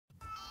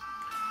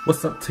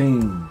What's up,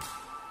 team?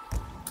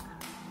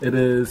 It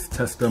is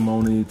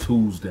Testimony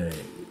Tuesday.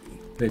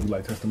 Baby,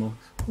 like testimonies?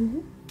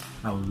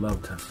 I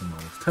love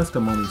testimonies.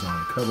 Testimonies are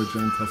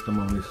encouraging.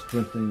 Testimonies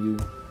strengthen you.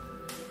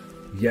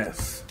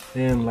 Yes.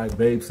 And like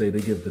Babe say,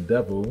 they give the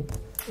devil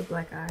the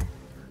black eye.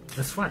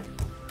 That's right.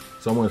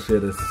 So I want to share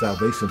this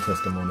salvation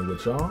testimony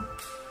with y'all.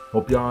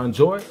 Hope y'all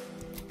enjoy it.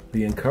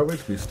 Be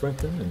encouraged, be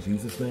strengthened in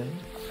Jesus' name.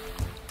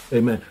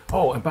 Amen.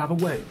 Oh, and by the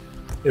way,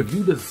 if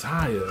you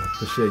desire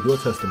to share your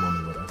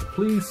testimony with us,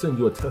 please send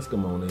your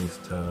testimonies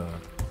to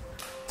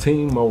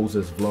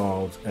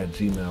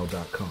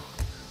teammosesvlogs@gmail.com.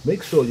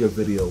 Make sure your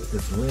video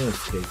is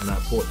landscape, not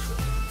portrait.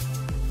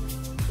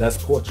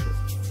 That's portrait.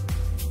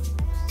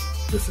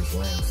 This is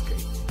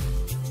landscape.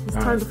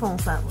 Just turn the phone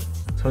sideways.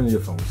 Turn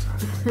your phone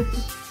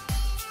sideways.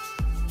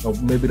 Oh,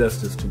 maybe that's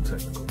just too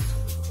technical.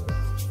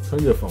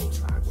 Turn your phone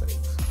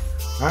sideways.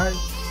 All right?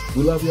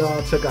 We love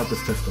y'all. Check out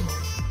this testimony.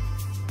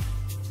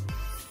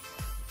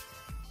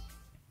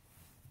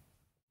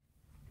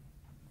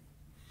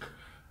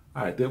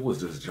 All right, there was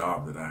this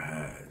job that I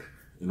had.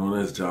 You know,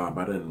 this job,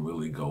 I didn't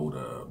really go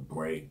to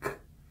break.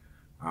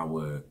 I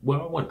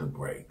went to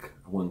break.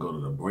 I wouldn't go to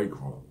the break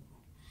room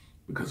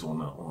because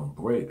on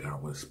break, I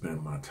would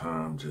spend my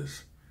time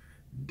just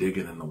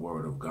digging in the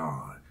Word of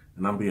God.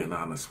 And I'm being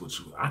honest with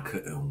you, I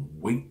couldn't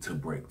wait to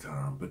break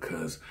time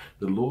because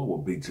the Lord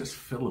would be just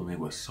filling me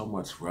with so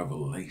much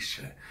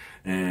revelation.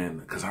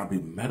 And because I'd be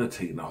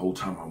meditating the whole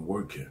time I'm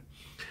working.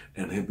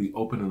 And he'd be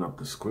opening up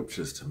the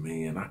scriptures to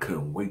me, and I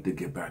couldn't wait to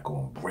get back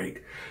on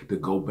break, to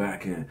go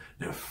back and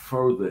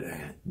further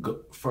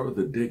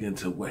dig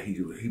into what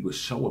he was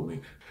showing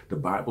me. The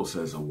Bible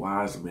says a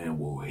wise man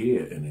will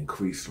hear and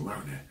increase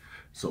learning.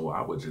 So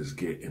I would just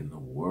get in the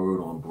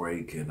Word on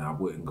break, and I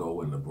wouldn't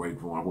go in the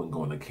break room. I wouldn't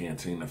go in the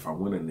canteen. If I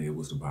went in there, it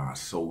was to buy a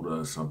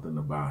soda or something,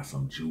 to buy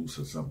some juice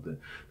or something.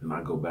 Then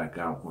I go back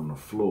out on the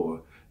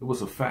floor. It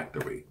was a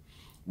factory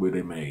where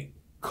they made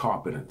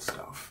carpet and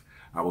stuff.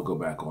 I would go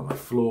back on the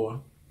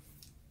floor,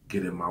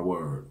 get in my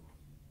Word.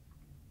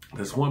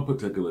 This one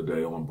particular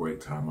day on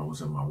break time, I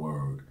was in my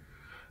Word,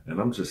 and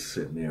I'm just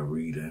sitting there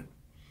reading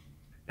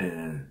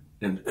and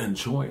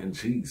enjoying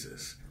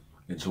Jesus,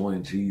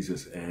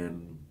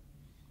 and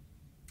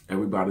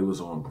everybody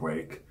was on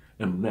break,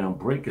 and now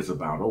break is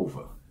about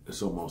over.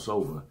 It's almost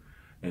over,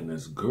 and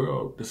this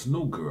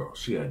new girl,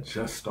 she had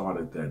just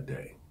started that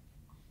day,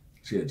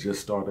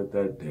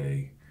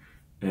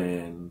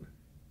 and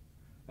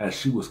as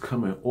she was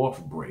coming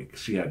off break,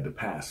 she had to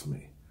pass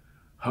me.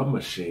 Her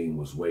machine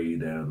was way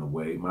down the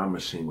way. My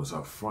machine was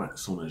up front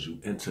as soon as you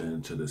enter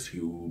into this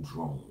huge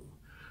room.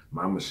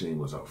 My machine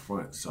was up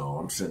front, so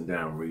I'm sitting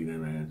down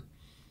reading, and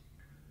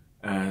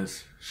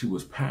as she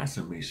was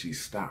passing me, she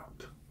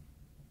stopped.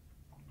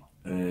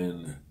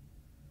 And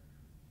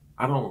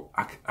I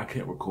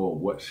can't recall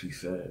what she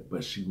said,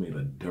 but she made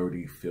a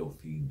dirty,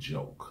 filthy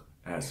joke.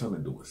 It had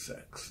something to do with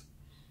sex.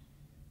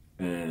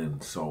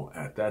 And so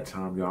at that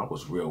time, y'all, I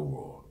was real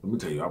raw. Let me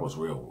tell you, I was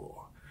real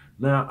raw.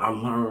 Now I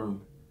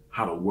learned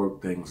how to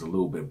work things a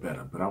little bit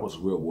better, but I was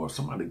real raw. If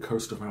somebody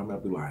cursed around me,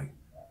 I'd be like,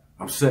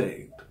 I'm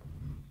saved.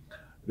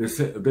 If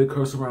they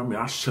curse around me,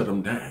 I shut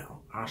them down.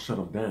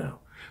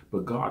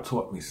 But God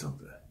taught me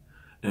something.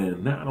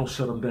 And now I don't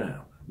shut them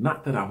down.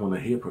 Not that I want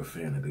to hear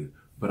profanity,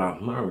 but I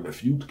learned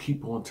if you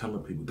keep on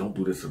telling people, don't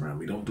do this around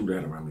me, don't do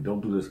that around me,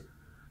 don't do this,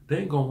 they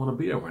ain't going to want to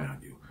be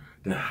around you.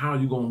 Then how are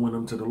you going to win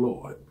them to the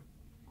Lord?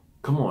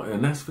 Come on,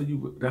 and that's for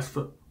you.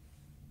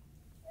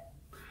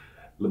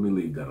 Let me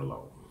leave that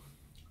alone.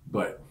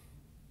 But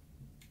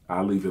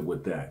I'll leave it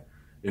with that.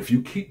 If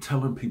you keep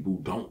telling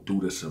people, don't do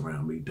this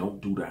around me,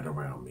 don't do that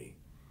around me,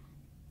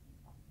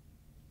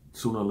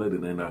 sooner or later,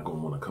 they're not going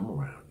to want to come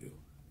around you.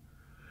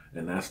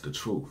 And that's the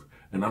truth.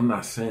 And I'm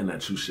not saying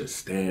that you should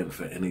stand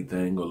for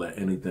anything or let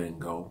anything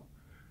go.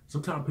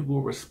 Sometimes people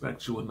will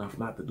respect you enough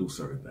not to do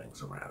certain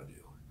things around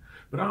you.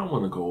 But I don't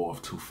want to go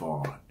off too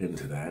far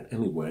into that.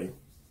 Anyway,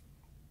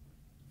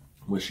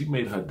 when she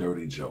made her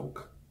dirty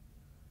joke,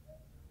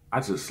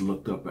 I just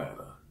looked up at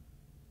her.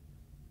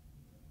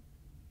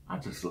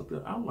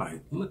 I'm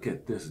like, look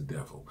at this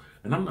devil.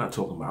 And I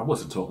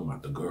wasn't talking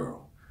about the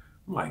girl.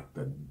 I'm like,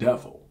 the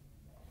devil.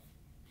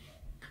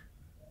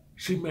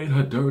 She made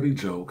her dirty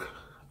joke.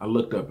 I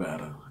looked up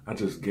at her. I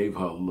just gave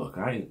her a look.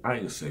 I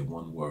didn't say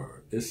one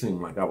word. It seemed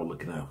like I was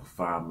looking at her for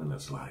 5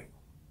 minutes like,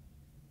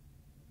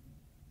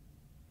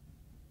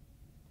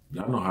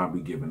 y'all know how I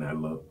be giving that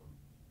look.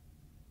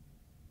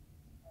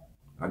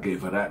 I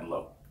gave her that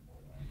look.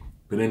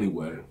 But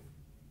anyway,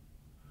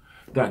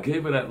 I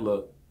gave her that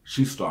look.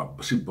 She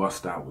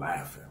bust out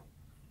laughing.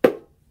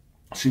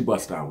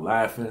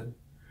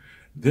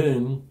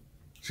 Then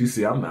she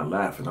said, I'm not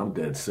laughing. I'm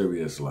dead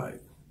serious.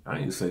 Like, I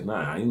ain't say nothing.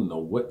 I didn't know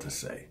what to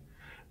say.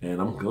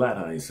 And I'm glad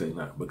I ain't say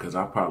nothing because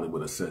I probably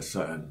would have said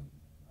something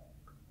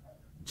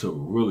to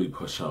really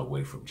push her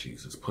away from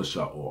Jesus, push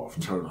her off,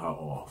 turn her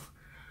off.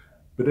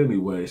 But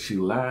anyway, she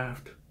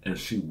laughed and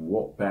she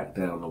walked back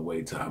down the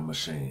way to her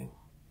machine.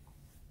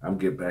 I'm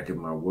getting back in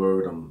my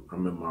Word.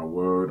 I'm in my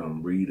Word.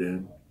 I'm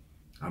reading.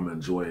 I'm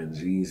enjoying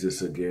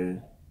Jesus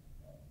again.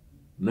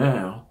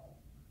 Now,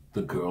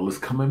 the girl is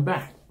coming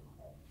back.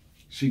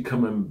 She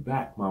coming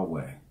back my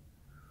way.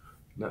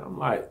 Now I'm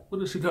like,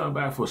 what is she coming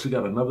back for? She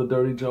got another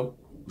dirty joke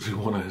she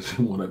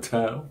wanna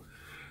tell?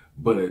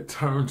 But it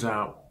turns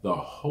out the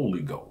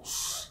Holy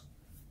Ghost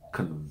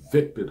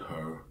convicted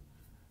her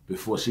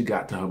before she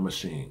got to her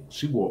machine.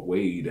 She walked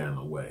way down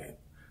the way.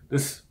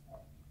 This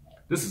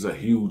is a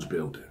huge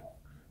building.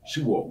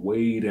 She walked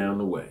way down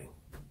the way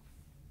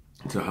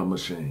to her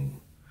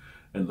machine,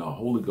 and the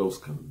Holy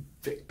Ghost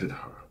convicted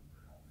her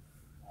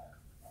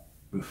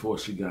before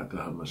she got to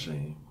her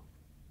machine.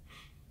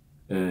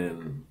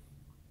 And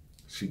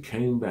she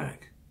came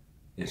back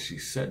and she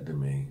said to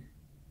me,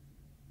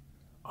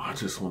 I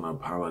just want to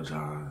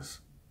apologize.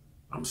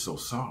 I'm so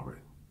sorry.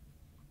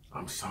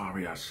 I'm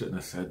sorry, I shouldn't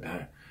have said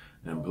that.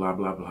 And blah,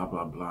 blah, blah,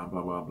 blah, blah,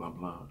 blah, blah, blah,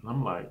 blah. And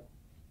I'm like,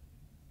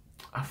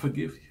 I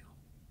forgive you.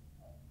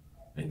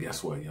 And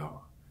guess what,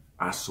 y'all?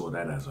 I saw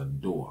that as a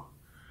door.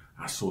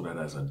 I saw that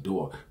as a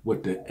door.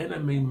 What the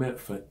enemy meant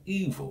for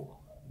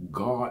evil,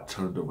 God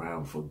turned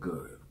around for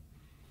good.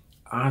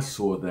 I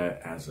saw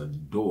that as a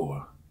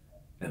door,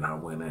 and I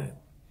went in.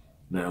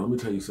 Now, let me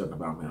tell you something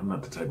about me. I'm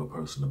not the type of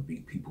person to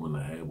beat people in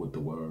the head with the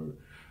word.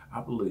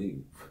 I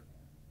believe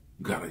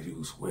you got to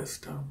use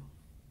wisdom.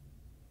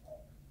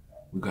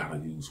 We got to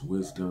use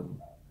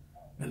wisdom,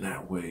 and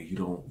that way you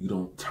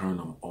don't turn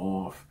them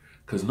off,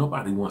 because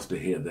nobody wants to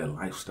hear their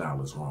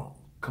lifestyle is wrong.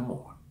 Come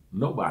on.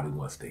 Nobody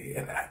wants to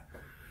hear that.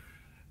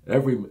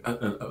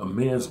 A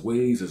man's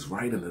ways is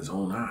right in his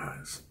own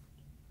eyes.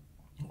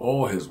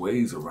 All his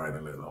ways are right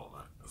in his own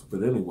eyes.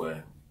 But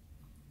anyway,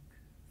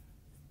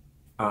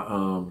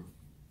 I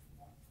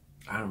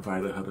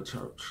invited her to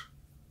church.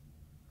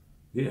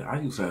 Yeah, I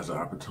used that as an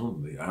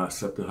opportunity. I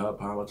accepted her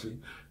apology,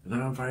 and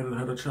I invited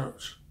her to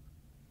church.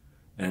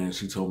 And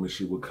she told me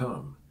she would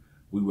come.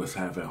 We was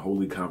having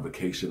Holy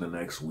Convocation the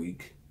next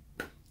week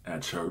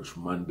at church,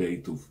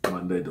 Monday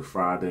to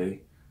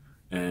Friday,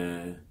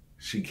 and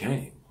she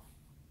came.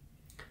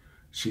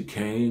 She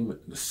came,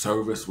 the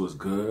service was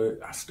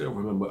good. I still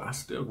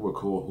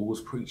recall who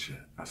was preaching.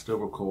 I still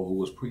recall who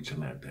was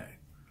preaching that day,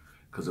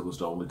 because it was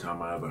the only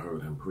time I ever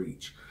heard him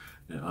preach.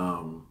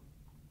 And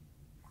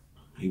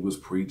he was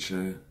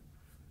preaching,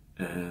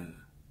 and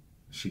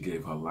she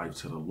gave her life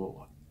to the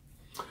Lord.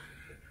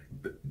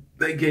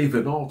 They gave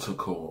an altar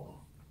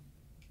call,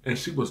 and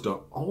she was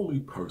the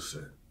only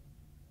person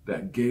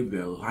that gave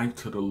their life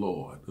to the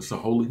Lord. It's a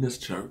Holiness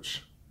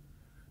Church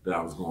that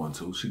I was going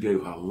to. She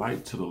gave her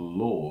life to the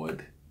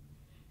Lord.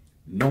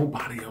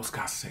 Nobody else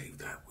got saved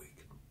that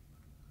week.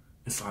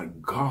 It's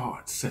like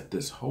God set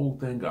this whole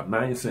thing up. Now,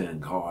 I ain't saying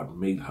God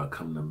made her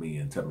come to me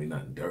and tell me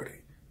nothing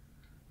dirty,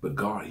 but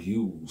God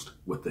used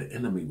what the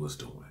enemy was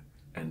doing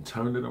and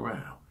turned it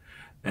around.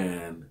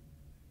 And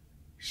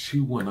she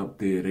went up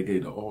there. They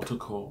gave the altar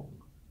call.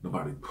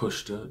 Nobody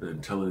pushed her. They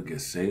didn't tell her to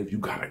get saved. You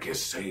got to get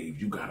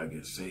saved. You got to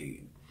get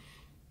saved.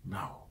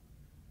 No.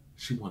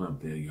 She went up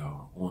there,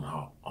 y'all, on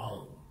her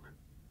own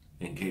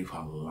and gave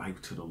her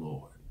life to the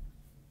Lord.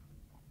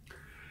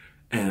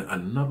 And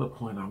another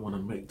point I want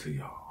to make to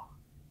y'all.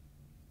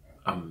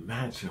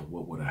 Imagine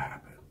what would have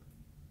happened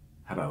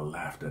had I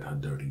laughed at her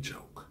dirty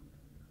joke.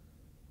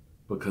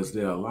 Because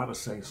there are a lot of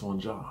saints on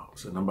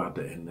jobs, and I'm about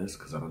to end this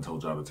because I done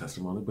told y'all the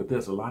testimony, but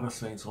there's a lot of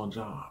saints on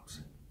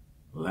jobs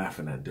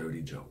laughing at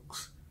dirty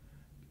jokes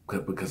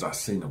because I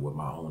seen it with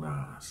my own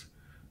eyes.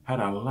 Had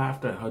I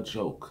laughed at her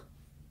joke,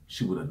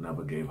 she would have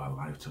never gave her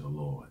life to the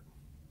Lord.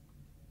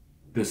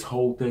 This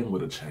whole thing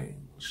would have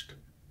changed.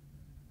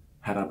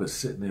 Had I been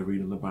sitting there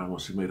reading the Bible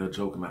and she made her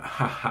joke and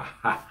ha ha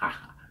ha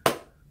ha,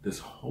 this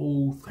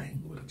whole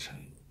thing would have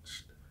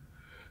changed.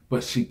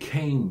 But she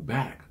came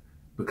back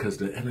because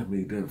the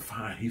enemy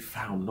he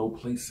found no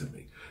place in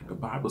me. The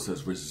Bible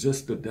says,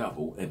 resist the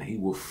devil and he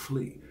will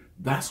flee.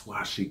 That's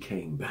why she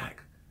came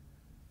back.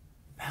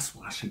 That's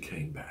why she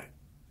came back.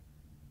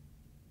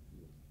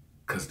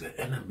 Because the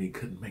enemy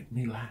couldn't make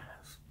me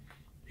laugh.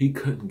 He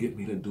couldn't get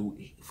me to do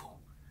evil.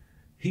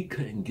 He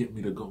couldn't get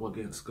me to go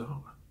against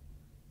God.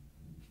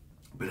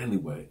 But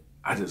anyway,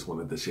 I just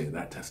wanted to share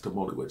that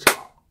testimony with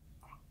y'all.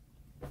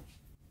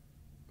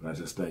 But I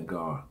just thank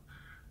God.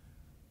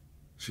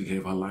 She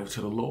gave her life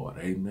to the Lord.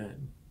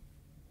 Amen.